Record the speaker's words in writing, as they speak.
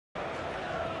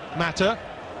Mata.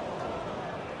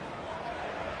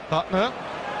 Butner.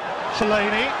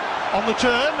 Fellaini on the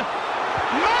turn.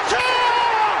 Mata!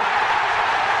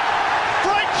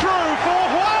 Breakthrough for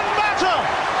Juan Mata!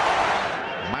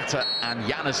 Mata and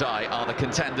Januzaj are the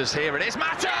contenders here. It is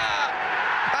Mata!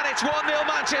 And it's 1-0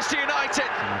 Manchester United.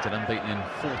 United unbeaten in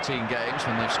 14 games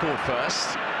when they've scored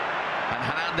first. And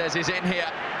Hernandez is in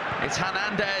here. It's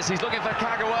Hernandez, he's looking for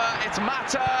Kagawa. It's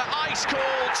Mata, ice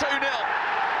cold, 2-0.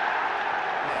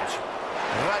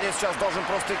 Ради сейчас должен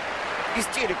просто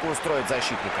истерику устроить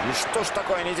защитникам. И что ж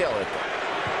такое не делает?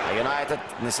 А Юнайтед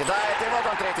наседает, и вот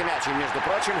он третий мяч. И, между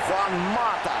прочим, Хуан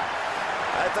Мата.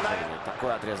 Это, наверное,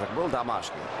 такой отрезок был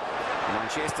домашний.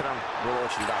 Манчестером было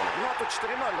очень давно. Ну, а тут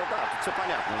 4-0, ну да, тут все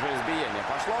понятно. Уже избиение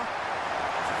пошло.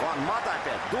 Juan Mata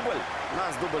опять дубль. У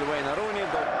нас дубль Уэйна Руни.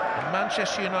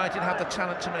 Manchester United have the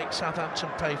talent to make Southampton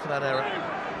pay for that error.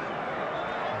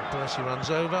 Percy runs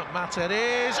over. Mata it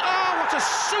is. Oh, what a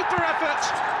super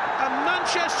effort! And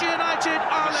Manchester United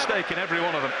are a mistake in every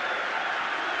one of them.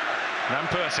 Van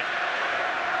Persie.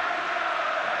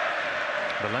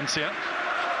 Valencia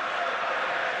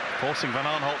forcing Van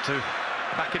Aanholt to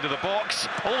back into the box.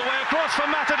 All the way across for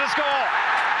Mata to score.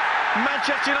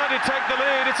 Manchester United take the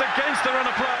lead. It's against the run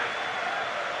of play.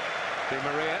 Di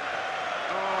Maria.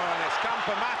 Oh, and it's come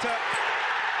for Mata.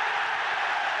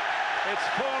 It's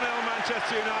 4-0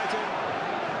 Manchester United.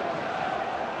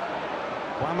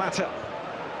 Juan Mata,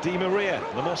 Di Maria,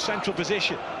 the more central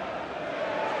position.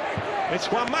 It's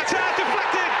Juan Mata,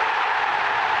 deflected!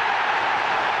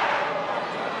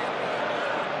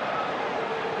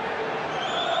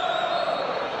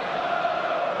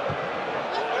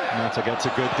 Mata gets a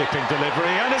good dipping delivery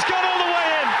and it's gone all the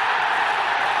way in!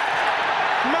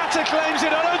 Mata claims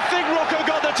it, I don't think Rocco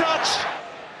got the touch!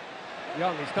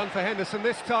 Young, he's done for Henderson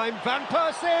this time. Van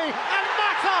Persie and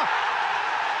Mata!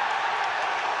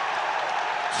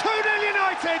 2-0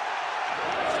 United!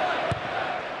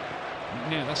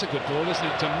 Yeah, that's a good ball, isn't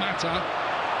it, to Mata.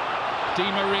 Di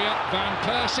Maria, Van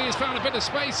Persie has found a bit of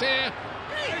space here.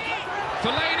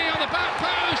 Fellaini on the back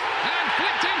post and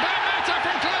flicked in by Mata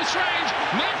from close range.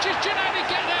 Manchester United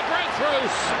get their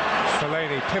breakthrough.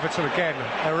 Fellaini pivotal again.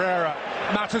 Herrera.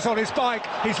 Mata's on his bike.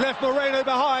 He's left Moreno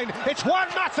behind. It's Juan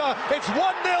Mata. It's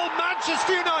 1-0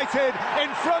 Manchester United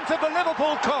in front of the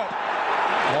Liverpool Cop.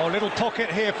 Oh, little pocket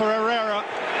here for Herrera.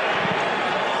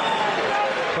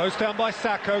 Closed down by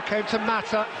Sacco. Came to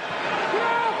Mata.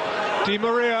 Di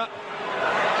Maria.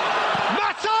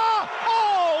 Mata!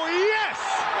 Oh, yes!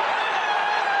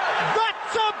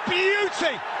 That's a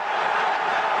beauty!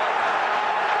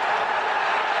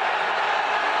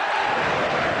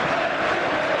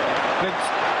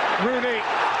 Rooney,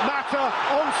 Mata,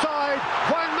 onside,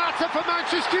 Juan Mata for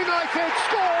Manchester United,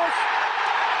 scores!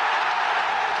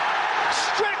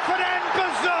 Stretford End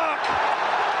berserk!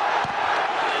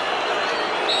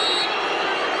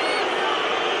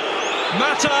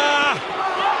 Mata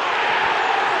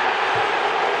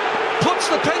puts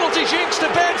the penalty jinx to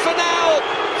bed for now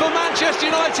for Manchester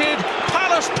United.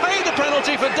 Palace pay the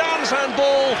penalty for Dan's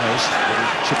handball.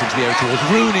 Chip into the air towards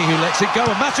Rooney, who lets it go,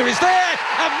 and Mata is there,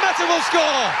 and Mata will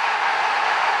score.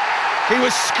 He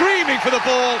was screaming for the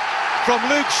ball from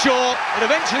Luke Shaw. It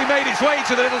eventually made its way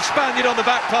to the little Spaniard on the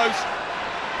back post.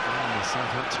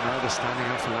 Southampton are standing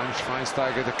up for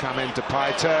Schweinsteiger to come in.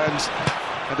 Depay turns,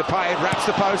 and Depay wraps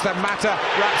the post, and Mata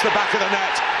wraps the back of the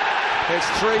net. It's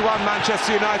 3-1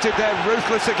 Manchester United. They're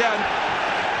ruthless again.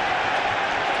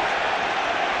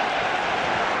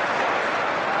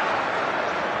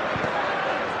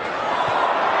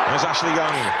 There's Ashley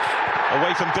Young,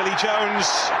 away from Billy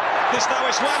Jones. This now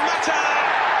is Juan Mata!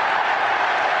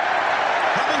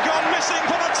 Having gone missing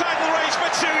from the title race for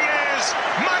 2 years,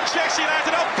 Manchester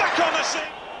United are back on the scene!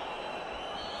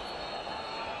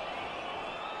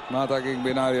 Mata gegen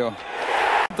Benaglio.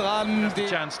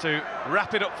 Chance to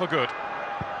wrap it up for good.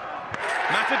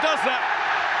 Mata does that.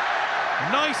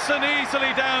 Nice and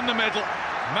easily down the middle.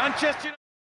 Manchester United.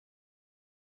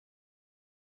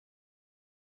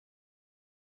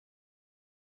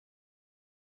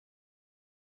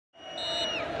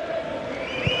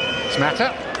 It's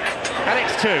Mata, and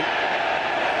it's 2.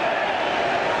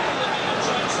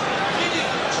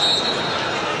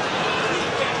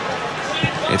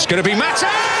 It's going to be Mata!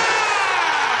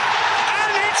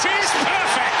 And it is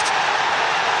perfect!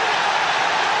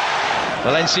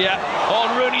 Valencia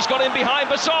on Rooney's got in behind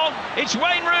Basson. It's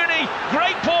Wayne Rooney,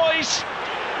 great poise,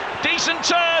 decent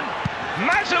turn.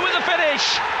 Mata with the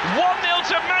finish. 1-0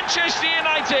 to Manchester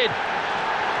United.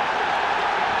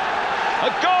 A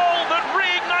goal that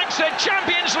reignites their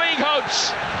Champions League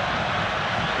hopes.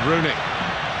 Rooney.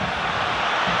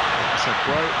 It's a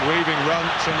weaving run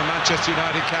from the Manchester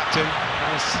United captain.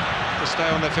 Has to stay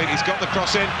on their feet. He's got the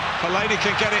cross in. Fellaini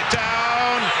can get it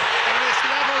down. And it's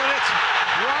level, and it's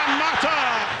Juan Mata.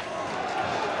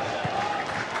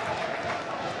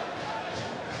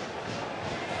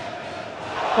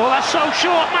 Oh, that's so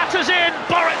short. Mata's in.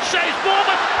 Borat saves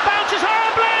Bournemouth. Bounces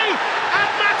horribly. And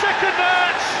Mata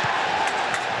converts.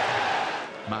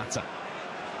 Mata.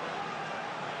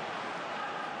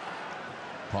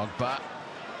 Pogba.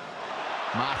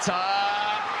 Mata.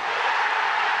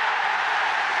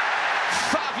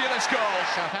 Fabulous goal.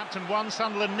 Southampton 1,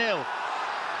 Sunderland 0.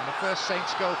 And the first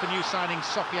Saints goal for new signing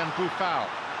Sofian Boufal.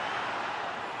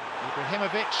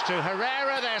 Ibrahimovic to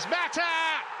Herrera. There's Mata.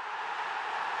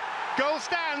 Goal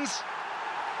stands.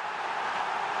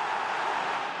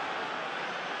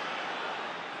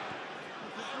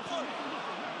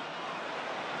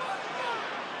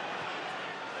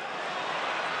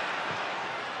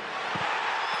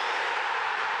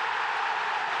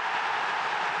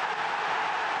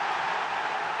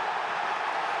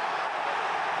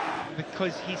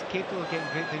 Because he's capable of getting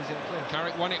great things out of play.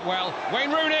 Carrick won it well.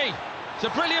 Wayne Rooney. It's a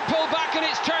brilliant pull back and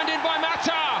it's turned in by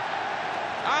Mata.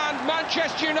 And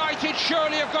Manchester United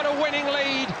surely have got a winning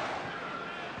lead.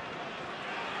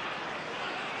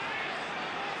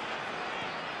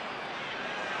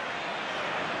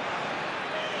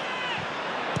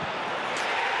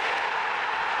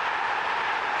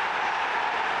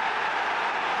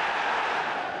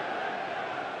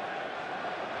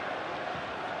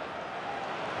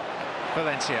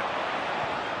 Valencia.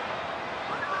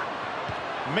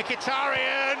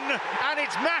 Mkhitaryan, and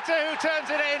it's Mata who turns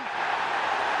it in.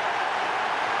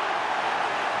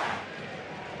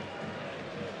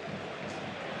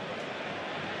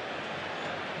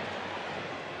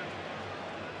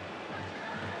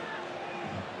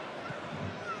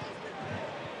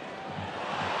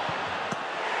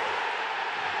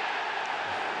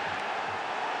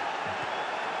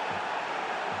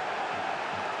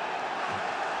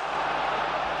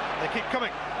 They keep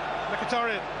coming.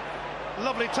 Mkhitaryan.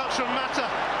 Lovely touch from Mata.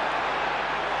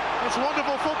 It's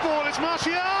wonderful football. It's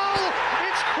Martial.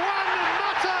 It's Juan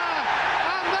Mata.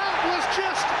 And that was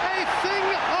just a thing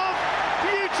of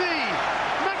beauty.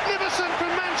 Magnificent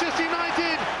from Manchester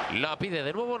United. La pide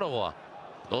de nuevo Novoa.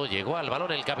 Oh, llegó al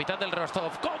balón el capitán del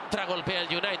Rostov. Contragolpea el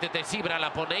United de Ibra.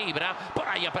 La pone Ibra. Por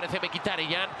ahí aparece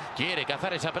Mkhitaryan. Quiere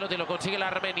cazar esa pelota y lo consigue el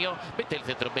armenio. Mete el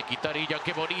centro Mkhitaryan.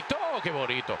 ¡Qué bonito! ¡Qué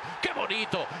bonito! ¡Qué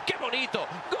bonito! ¡Qué bonito!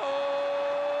 ¡Gol!